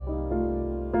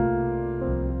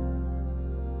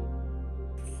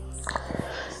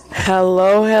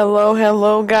Hello, hello,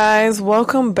 hello, guys.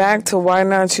 Welcome back to Why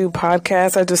Not You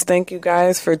podcast. I just thank you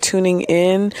guys for tuning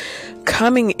in,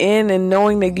 coming in, and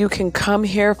knowing that you can come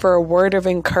here for a word of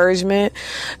encouragement.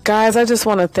 Guys, I just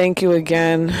want to thank you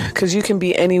again because you can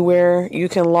be anywhere. You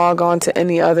can log on to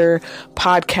any other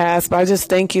podcast, but I just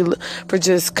thank you for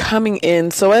just coming in.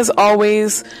 So as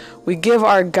always, we give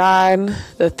our God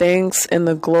the thanks and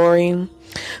the glory.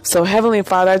 So Heavenly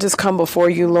Father, I just come before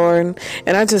you, Lord,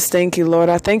 and I just thank you, Lord.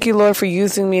 I thank you, Lord, for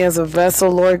using me as a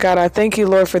vessel, Lord God. I thank you,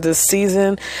 Lord, for this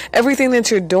season, everything that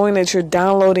you're doing, that you're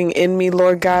downloading in me,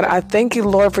 Lord God. I thank you,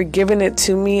 Lord, for giving it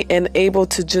to me and able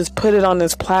to just put it on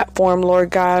this platform, Lord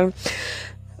God.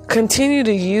 Continue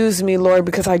to use me, Lord,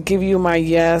 because I give you my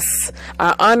yes.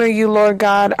 I honor you, Lord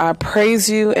God. I praise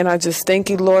you, and I just thank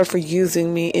you, Lord, for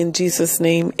using me. In Jesus'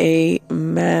 name,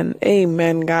 amen.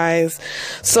 Amen, guys.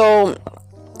 So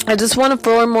I just want to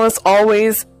foremost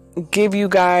always give you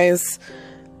guys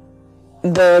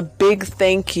the big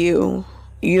thank you.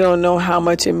 You don't know how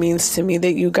much it means to me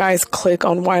that you guys click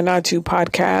on Why Not You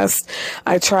podcast.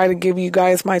 I try to give you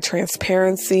guys my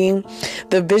transparency.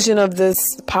 The vision of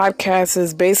this podcast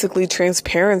is basically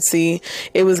transparency.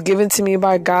 It was given to me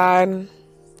by God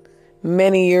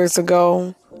many years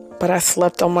ago, but I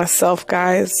slept on myself,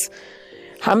 guys.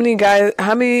 How many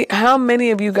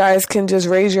of you guys can just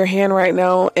raise your hand right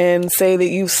now and say that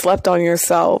you've slept on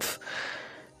yourself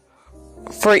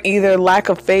for either lack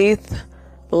of faith,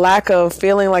 lack of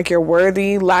feeling like you're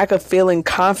worthy, lack of feeling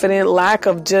confident, lack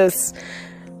of just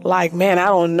like, man, I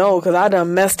don't know, because I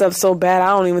done messed up so bad,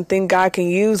 I don't even think God can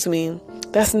use me.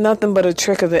 That's nothing but a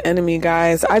trick of the enemy,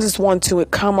 guys. I just want to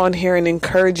come on here and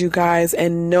encourage you guys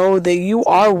and know that you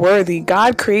are worthy.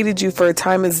 God created you for a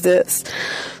time as this.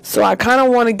 So I kind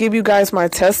of want to give you guys my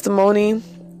testimony.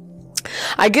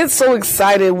 I get so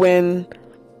excited when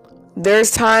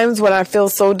there's times when I feel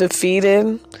so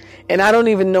defeated and I don't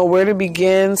even know where to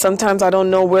begin. Sometimes I don't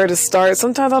know where to start.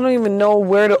 Sometimes I don't even know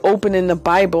where to open in the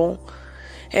Bible.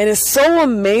 And it's so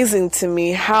amazing to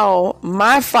me how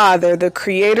my Father, the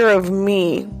creator of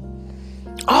me,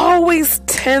 always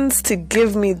tends to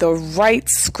give me the right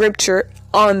scripture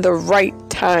on the right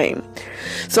time.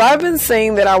 So I've been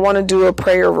saying that I want to do a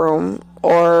prayer room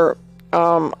or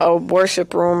a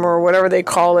worship room or whatever they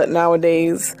call it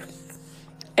nowadays.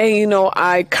 And,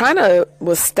 I kind of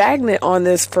was stagnant on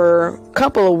this for a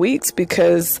couple of weeks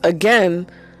because, again,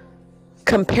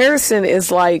 comparison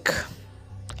is like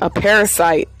a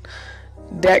parasite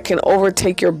that can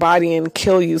overtake your body and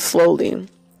kill you slowly.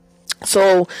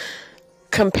 So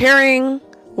comparing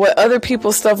what other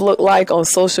people's stuff look like on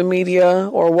social media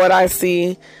or what I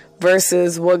see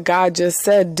versus what God just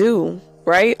said do,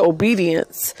 right?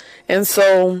 Obedience. And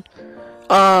so,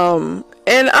 and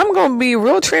I'm going to be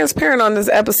real transparent on this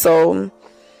episode.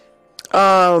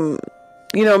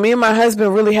 Me and my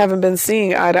husband really haven't been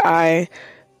seeing eye to eye.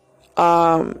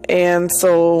 And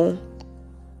so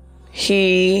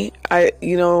he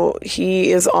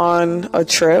is on a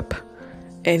trip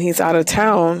and he's out of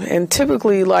town, and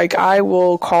typically I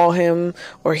will call him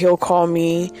or he'll call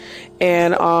me,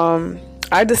 and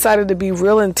I decided to be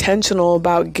real intentional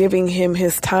about giving him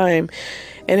his time,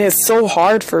 and it's so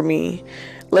hard for me.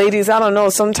 Ladies, I don't know,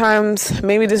 sometimes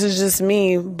maybe this is just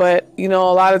me, but a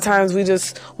lot of times we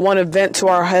just want to vent to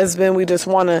our husband. We just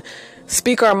want to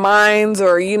speak our minds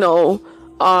or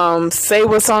say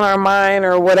what's on our mind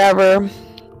or whatever.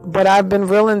 But I've been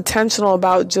real intentional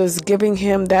about just giving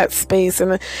him that space.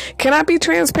 And can I be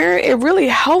transparent? It really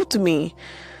helped me.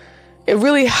 It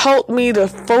really helped me to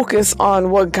focus on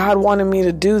what God wanted me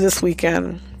to do this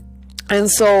weekend.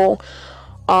 And so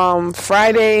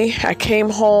Friday I came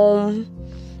home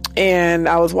and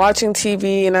I was watching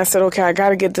TV and I said, okay, I got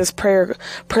to get this prayer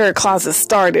closet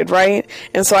started, right?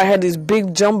 And so I had these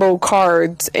big jumbo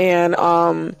cards, and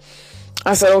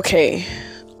I said, okay,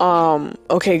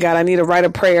 God, I need to write a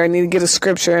prayer. I need to get a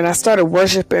scripture. And I started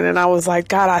worshiping, and I was like,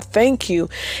 God, I thank you.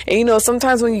 And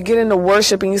sometimes when you get into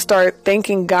worship and you start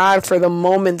thanking God for the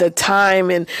moment, the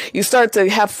time, and you start to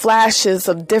have flashes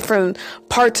of different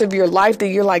parts of your life that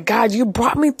you're like, God, you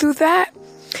brought me through that.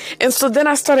 And so then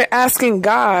I started asking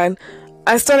God,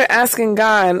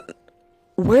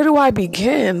 where do I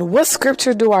begin? What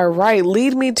scripture do I write?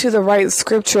 Lead me to the right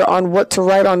scripture on what to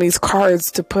write on these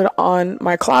cards to put on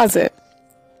my closet.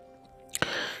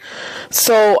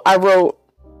 So I wrote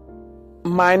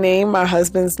my name, my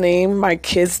husband's name, my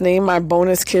kid's name, my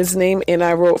bonus kid's name, and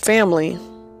I wrote family.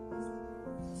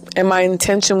 And my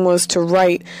intention was to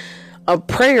write a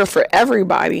prayer for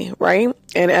everybody, right?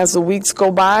 And as the weeks go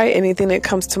by, anything that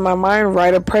comes to my mind,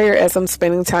 write a prayer as I'm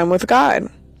spending time with God.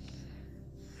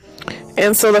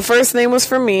 And so the first name was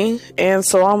for me. And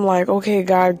so I'm like, okay,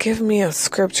 God, give me a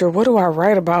scripture. What do I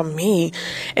write about me?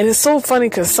 And it's so funny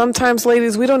because sometimes,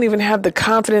 ladies, we don't even have the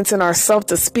confidence in ourselves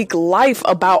to speak life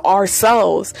about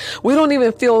ourselves. We don't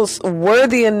even feel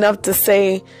worthy enough to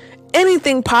say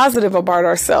anything positive about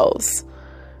ourselves.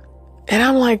 And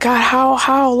I'm like, God,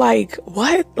 how, like,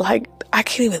 what? Like, I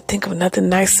can't even think of nothing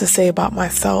nice to say about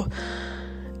myself.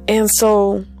 And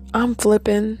so I'm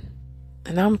flipping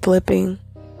and I'm flipping.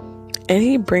 And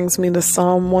he brings me to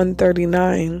Psalm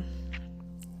 139.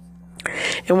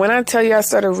 And when I tell you I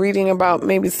started reading about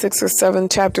maybe 6 or 7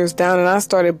 chapters down and I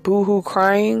started boohoo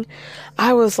crying,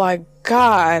 I was like,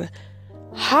 God,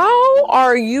 how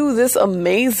are you this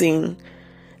amazing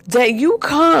that you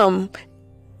come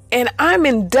and I'm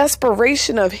in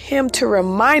desperation of him to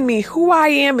remind me who I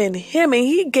am in him. And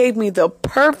he gave me the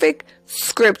perfect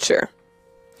scripture.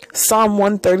 Psalm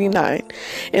 139.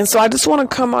 And so I just want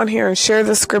to come on here and share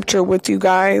the scripture with you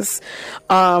guys.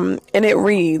 And it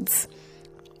reads,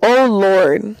 "O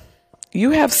Lord,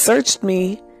 you have searched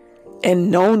me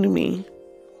and known me.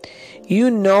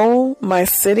 You know my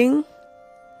sitting."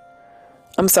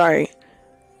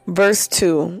 Verse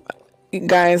 2.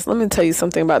 Guys, let me tell you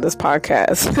something about this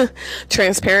podcast.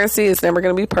 Transparency is never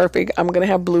going to be perfect. I'm going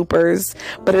to have bloopers,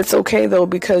 but it's okay though,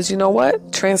 because you know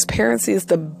what? Transparency is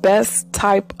the best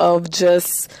type of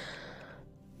just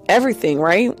everything,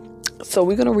 right? So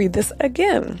we're going to read this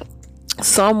again.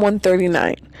 Psalm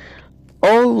 139.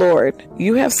 "O Lord,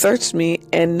 you have searched me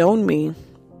and known me.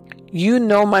 You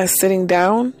know my sitting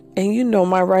down and you know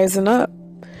my rising up.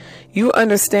 You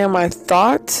understand my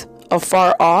thought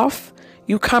afar off.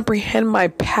 You comprehend my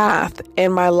path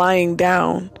and my lying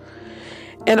down,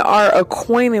 and are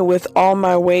acquainted with all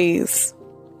my ways.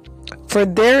 For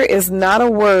there is not a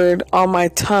word on my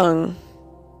tongue.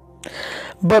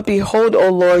 But behold, O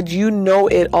Lord, you know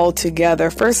it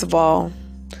altogether." First of all,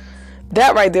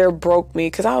 that right there broke me,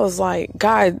 because I was like,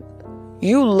 God,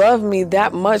 you love me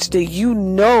that much that you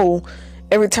know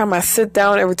every time I sit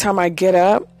down, every time I get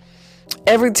up,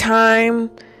 every time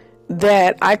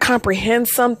that I comprehend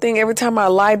something, every time I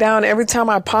lie down, every time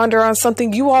I ponder on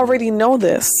something. You already know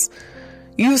this.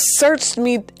 You searched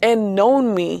me and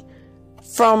known me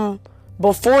from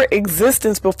before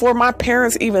existence, before my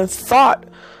parents even thought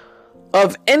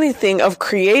of anything, of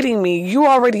creating me. You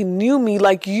already knew me.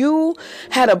 Like, you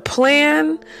had a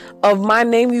plan of my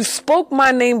name. You spoke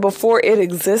my name before it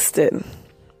existed.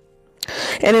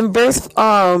 And in verse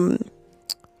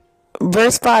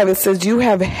 5, it says, "You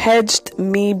have hedged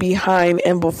me behind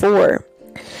and before,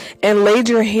 and laid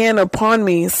your hand upon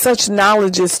me. Such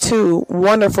knowledge is too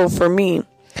wonderful for me.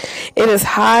 It is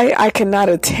high, I cannot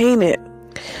attain it.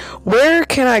 Where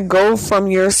can I go from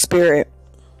your spirit?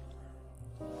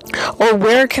 Or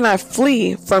where can I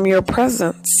flee from your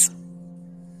presence?"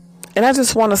 And I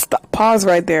just want to pause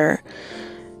right there.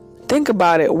 Think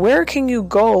about it. Where can you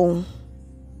go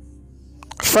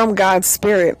from God's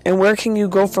spirit, and where can you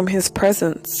go from his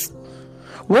presence?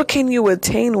 What can you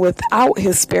attain without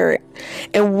his spirit,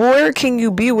 and where can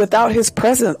you be without his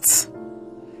presence?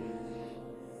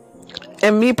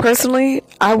 And me personally,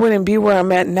 I wouldn't be where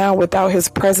I'm at now without his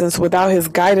presence, without his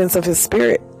guidance of his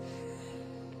spirit.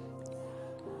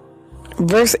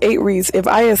 Verse 8 reads, "If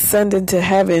I ascend into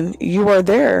heaven, you are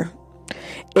there.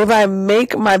 If I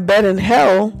make my bed in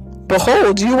hell,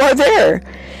 behold, you are there.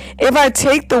 If I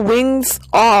take the wings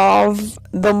of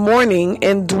the morning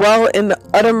and dwell in the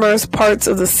uttermost parts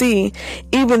of the sea,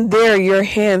 even there your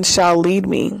hand shall lead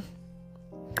me.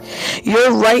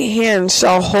 Your right hand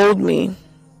shall hold me."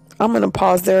 I'm going to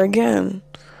pause there again.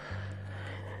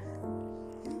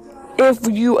 If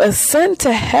you ascend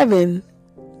to heaven,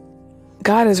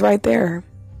 God is right there.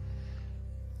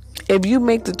 If you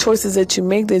make the choices that you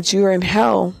make, that you're in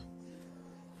hell,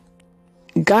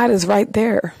 God is right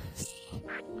there.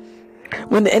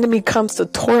 When the enemy comes to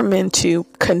torment you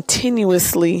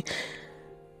continuously,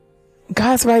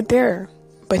 God's right there,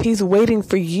 but he's waiting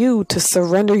for you to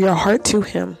surrender your heart to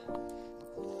him.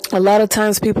 A lot of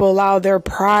times people allow their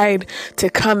pride to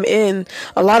come in.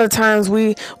 A lot of times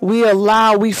we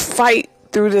fight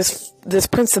through this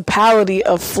principality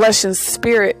of flesh and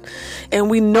spirit, and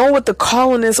we know what the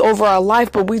calling is over our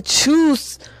life, but we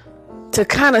choose to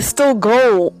kind of still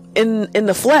go in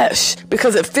the flesh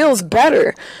because it feels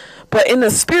better. But in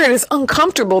the spirit, it's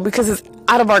uncomfortable because it's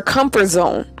out of our comfort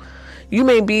zone. You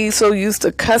may be so used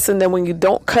to cussing that when you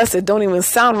don't cuss, it don't even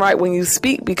sound right when you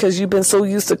speak, because you've been so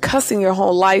used to cussing your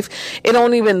whole life. It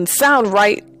don't even sound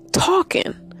right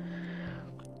talking.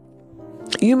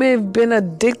 You may have been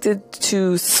addicted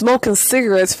to smoking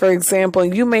cigarettes, for example,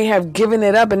 and you may have given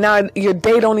it up, and now your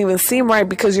day don't even seem right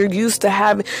because you're used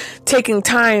to taking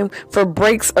time for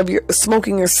breaks of your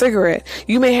smoking your cigarette.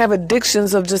 You may have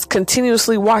addictions of just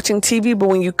continuously watching TV, but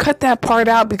when you cut that part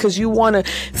out because you want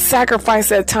to sacrifice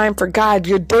that time for God,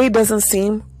 your day doesn't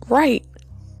seem right.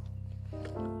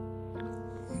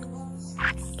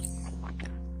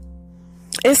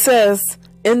 It says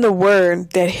in the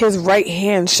word that his right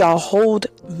hand shall hold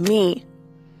me.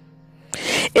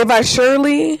 If I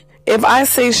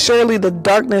say surely the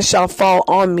darkness shall fall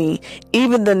on me,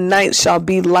 even the night shall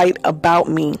be light about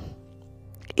me.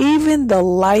 Even the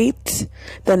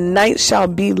night shall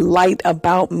be light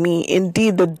about me.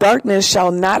 Indeed, the darkness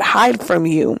shall not hide from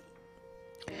you.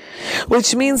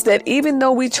 Which means that even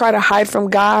though we try to hide from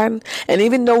God, and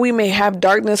even though we may have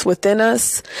darkness within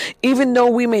us, even though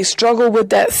we may struggle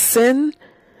with that sin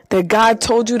that God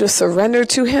told you to surrender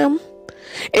to him,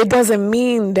 it doesn't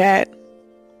mean that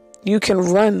you can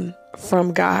run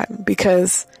from God,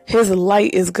 because his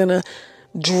light is going to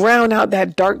drown out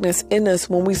that darkness in us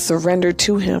when we surrender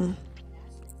to him.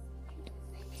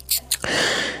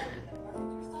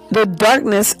 The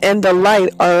darkness and the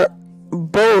light are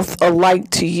both alike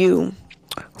to you.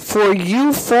 For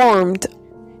you formed,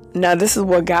 now this is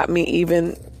what got me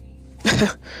even,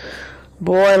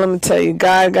 boy, let me tell you,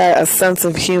 God got a sense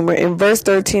of humor. In verse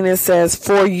 13 it says,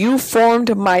 for you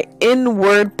formed my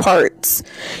inward parts.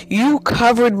 You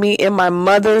covered me in my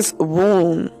mother's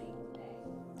womb.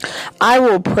 I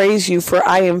will praise you, for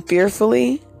I am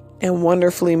fearfully and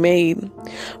wonderfully made.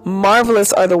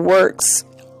 Marvelous are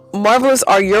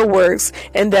your works,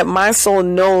 and that my soul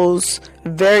knows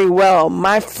very well.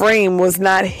 My frame was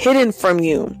not hidden from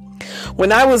you,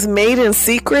 when I was made in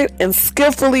secret and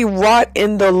skillfully wrought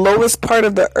in the lowest part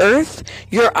of the earth.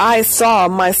 Your eyes saw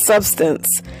my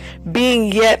substance,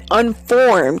 being yet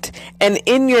unformed, and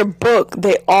in your book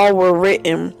they all were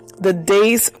written, the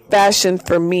days fashioned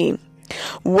for me,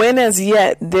 when as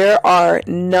yet there are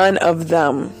none of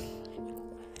them.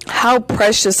 How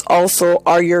precious also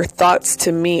are your thoughts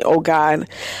to me, O God.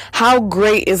 How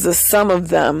great is the sum of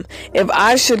them. If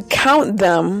I should count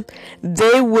them,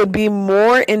 they would be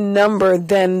more in number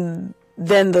than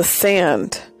the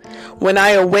sand. When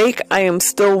I awake, I am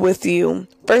still with you.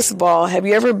 First of all, have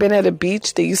you ever been at a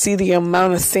beach that you see the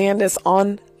amount of sand that's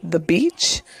on the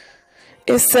beach?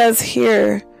 It says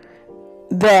here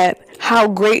that how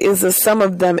great is the sum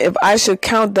of them. If I should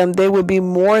count them, they would be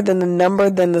more than the number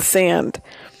than the sand.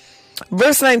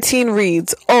 Verse 19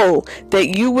 reads, oh,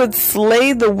 that you would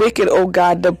slay the wicked, O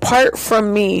God, depart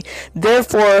from me.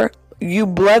 Therefore, you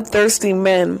bloodthirsty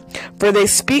men, for they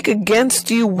speak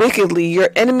against you wickedly. Your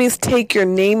enemies take your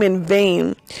name in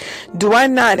vain. Do I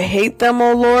not hate them,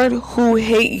 O Lord, who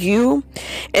hate you?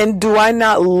 And do I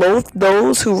not loathe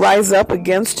those who rise up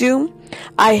against you?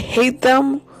 I hate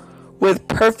them with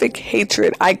perfect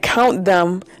hatred. I count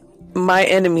them my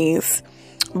enemies.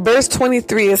 Verse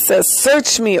 23, it says,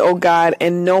 search me, O God,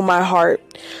 and know my heart.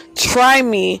 Try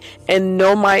me and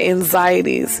know my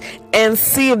anxieties, and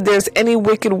see if there's any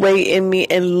wicked way in me,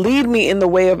 and lead me in the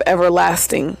way of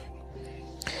everlasting.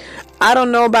 I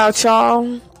don't know about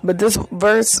y'all, but this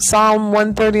verse, Psalm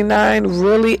 139,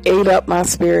 really ate up my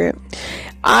spirit.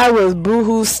 I was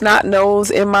boohoo snot nose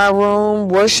in my room,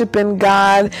 worshiping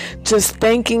God, just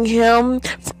thanking him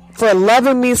for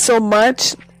loving me so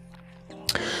much.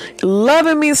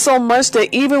 Loving me so much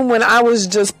that even when I was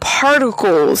just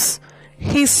particles,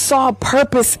 he saw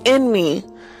purpose in me.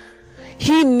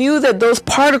 He knew that those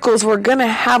particles were going to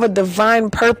have a divine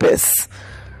purpose.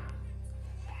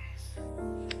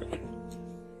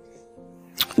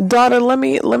 Daughter, let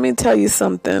me tell you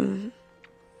something.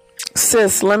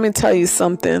 Sis, let me tell you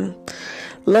something.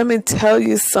 Let me tell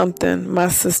you something, my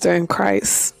sister in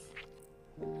Christ.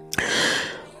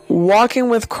 Walking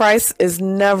with Christ is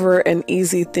never an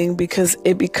easy thing, because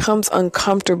it becomes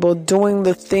uncomfortable doing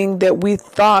the thing that we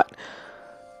thought.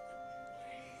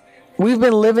 We've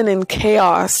been living in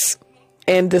chaos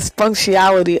and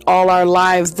dysfunctionality all our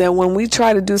lives, that when we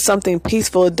try to do something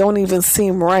peaceful, it don't even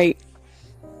seem right.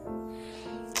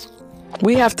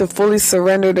 We have to fully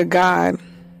surrender to God.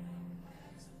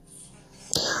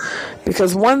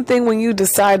 Because one thing, when you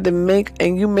decide to make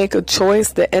a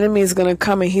choice, the enemy is going to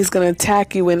come and he's going to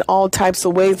attack you in all types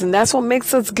of ways. And that's what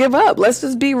makes us give up. Let's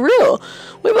just be real.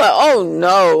 We're like, oh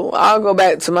no, I'll go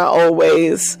back to my old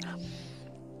ways.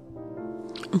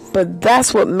 But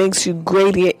that's what makes you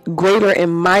greater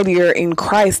and mightier in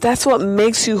Christ. That's what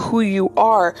makes you who you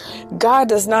are. God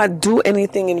does not do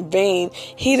anything in vain.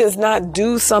 He does not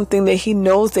do something that he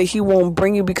knows that he won't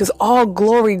bring you, because all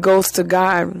glory goes to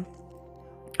God.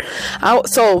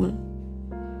 So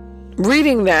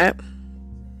reading that,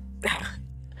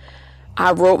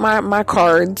 I wrote my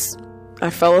cards. I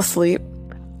fell asleep.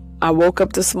 I woke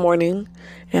up this morning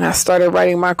and I started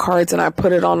writing my cards and I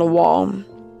put it on the wall.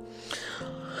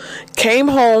 Came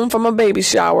home from a baby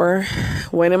shower,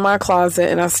 went in my closet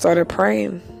and I started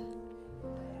praying.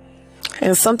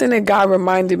 And something that God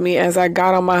reminded me as I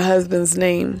got on my husband's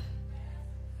name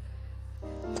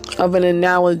of an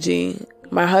analogy.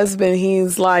 My husband,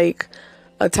 he's like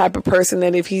a type of person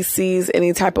that if he sees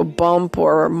any type of bump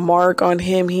or mark on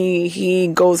him,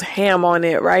 he goes ham on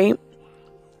it, right?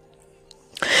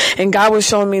 And God was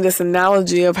showing me this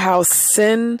analogy of how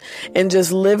sin and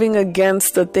just living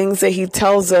against the things that he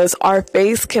tells us, our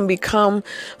face can become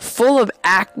full of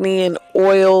acne and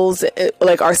oils.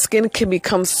 Like our skin can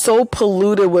become so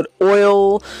polluted with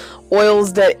oils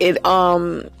that it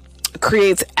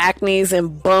creates acne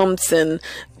and bumps and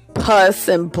pus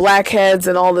and blackheads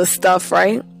and all this stuff,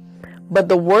 right? But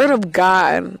the word of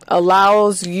God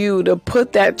allows you to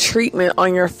put that treatment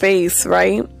on your face,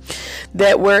 right?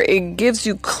 That where it gives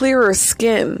you clearer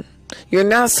skin. You're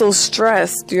not so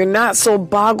stressed. You're not so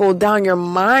boggled down. Your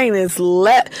mind is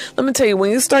let me tell you,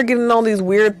 when you start getting all these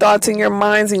weird thoughts in your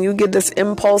minds and you get this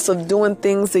impulse of doing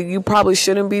things that you probably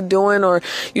shouldn't be doing, or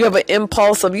you have an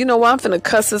impulse of, you know what, I'm finna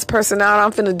cuss this person out.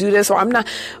 I'm finna do this, or I'm not.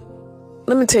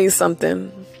 Let me tell you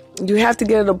something. You have to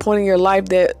get at a point in your life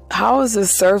that, how is this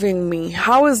serving me?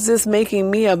 How is this making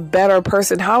me a better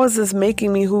person? How is this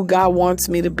making me who God wants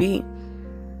me to be?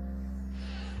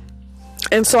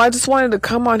 And so I just wanted to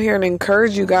come on here and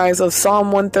encourage you guys of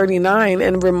Psalm 139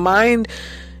 and remind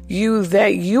you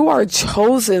that you are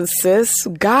chosen, sis.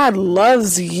 God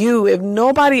loves you. If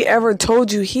nobody ever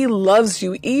told you, he loves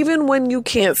you, even when you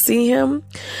can't see him,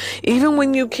 even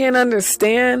when you can't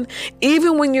understand,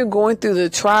 even when you're going through the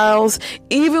trials,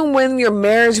 even when your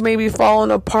marriage may be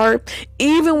falling apart,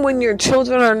 even when your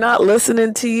children are not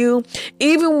listening to you,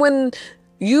 even when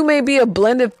you may be a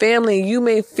blended family. You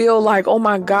may feel like, oh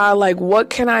my God, like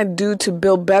what can I do to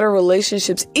build better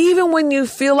relationships? Even when you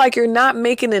feel like you're not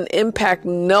making an impact,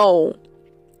 no,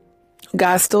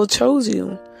 God still chose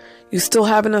you. You still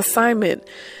have an assignment.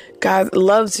 God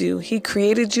loves you. He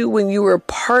created you when you were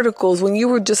particles, when you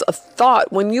were just a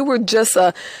thought, when you were just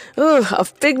a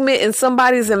figment in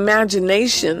somebody's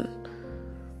imagination.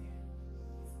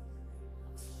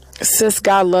 Sis,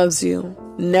 God loves you.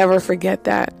 Never forget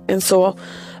that. And so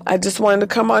I just wanted to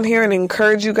come on here and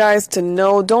encourage you guys to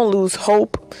know, don't lose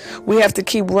hope. We have to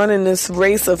keep running this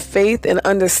race of faith and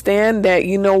understand that,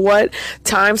 you know what,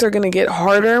 times are going to get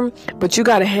harder, but you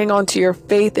got to hang on to your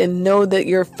faith and know that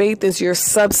your faith is your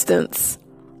substance.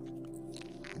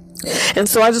 And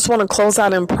so I just want to close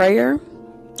out in prayer.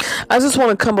 I just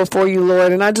want to come before you,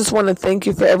 Lord, and I just want to thank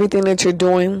you for everything that you're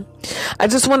doing. I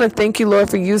just want to thank you,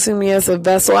 Lord, for using me as a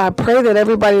vessel. I pray that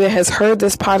everybody that has heard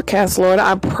this podcast, Lord,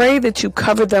 I pray that you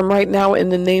cover them right now in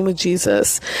the name of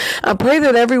Jesus. I pray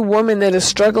that every woman that is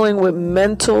struggling with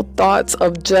mental thoughts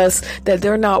of just that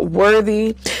they're not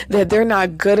worthy, that they're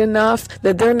not good enough,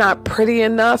 that they're not pretty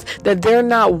enough, that they're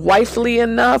not wifely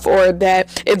enough, or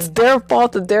that it's their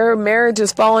fault that their marriage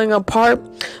is falling apart.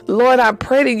 Lord, I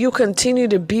pray that you continue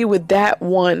to be with that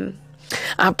one.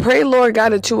 I pray, Lord God,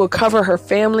 that you will cover her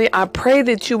family. I pray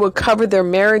that you will cover their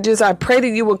marriages. I pray that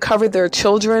you will cover their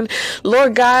children.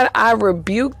 Lord God, I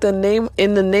rebuke in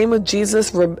the name of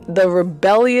Jesus, the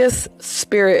rebellious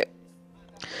spirit.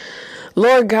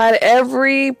 Lord God,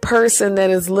 every person that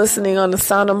is listening on the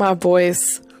sound of my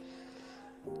voice,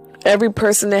 every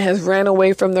person that has ran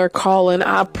away from their calling,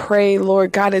 I pray,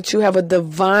 Lord God, that you have a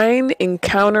divine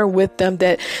encounter with them,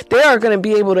 that they are going to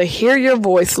be able to hear your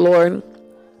voice, Lord.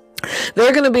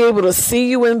 They're going to be able to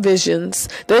see you in visions.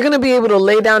 They're going to be able to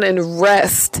lay down and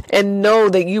rest and know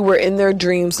that you were in their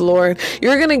dreams, Lord.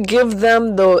 You're going to give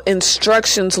them the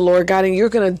instructions, Lord God, and you're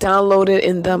going to download it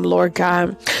in them, Lord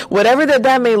God. Whatever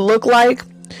that may look like,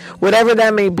 whatever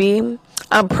that may be,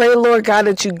 I pray, Lord God,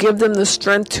 that you give them the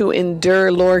strength to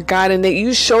endure, Lord God, and that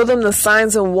you show them the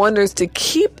signs and wonders to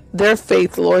keep their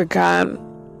faith, Lord God.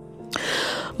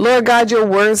 Lord God, your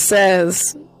word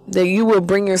says that you will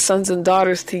bring your sons and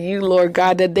daughters to you, Lord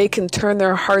God, that they can turn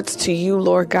their hearts to you,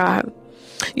 Lord God.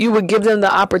 You would give them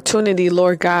the opportunity,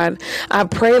 Lord God. I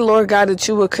pray, Lord God, that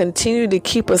you will continue to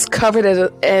keep us covered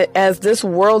as this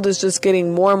world is just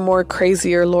getting more and more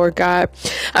crazier, Lord God.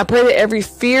 I pray that every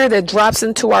fear that drops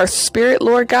into our spirit,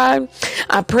 Lord God,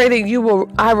 I pray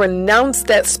that I renounce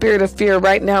that spirit of fear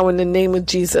right now in the name of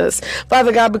Jesus.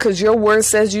 Father God, because your word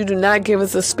says you do not give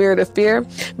us a spirit of fear,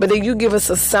 but that you give us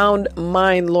a sound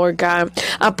mind, Lord God.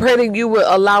 I pray that you will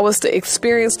allow us to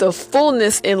experience the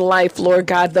fullness in life, Lord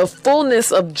God, the fullness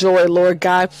fullness of joy, Lord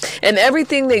God, and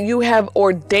everything that you have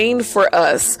ordained for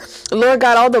us. Lord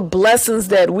God, all the blessings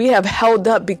that we have held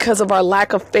up because of our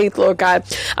lack of faith, Lord God,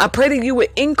 I pray that you would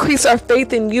increase our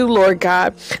faith in you, Lord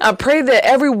God. I pray that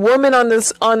every woman on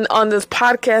this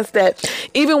podcast, that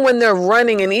even when they're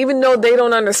running, and even though they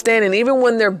don't understand, and even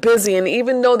when they're busy, and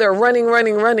even though they're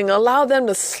running, allow them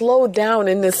to slow down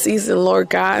in this season, Lord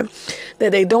God,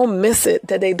 that they don't miss it,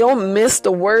 that they don't miss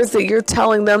the words that you're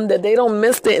telling them, that they don't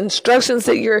miss the instructions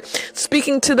that you're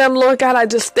speaking to them, Lord God. I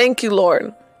just thank you,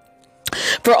 Lord,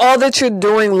 for all that you're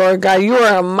doing, Lord God. You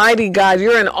are a mighty God.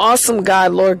 You're an awesome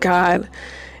God, Lord God.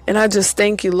 And I just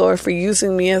thank you, Lord, for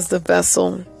using me as the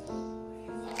vessel.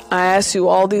 I ask you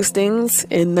all these things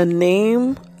in the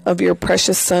name of your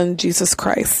precious Son, Jesus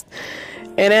Christ.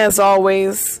 And as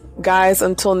always, guys,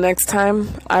 until next time,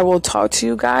 I will talk to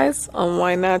you guys on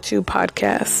Why Not You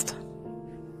podcast.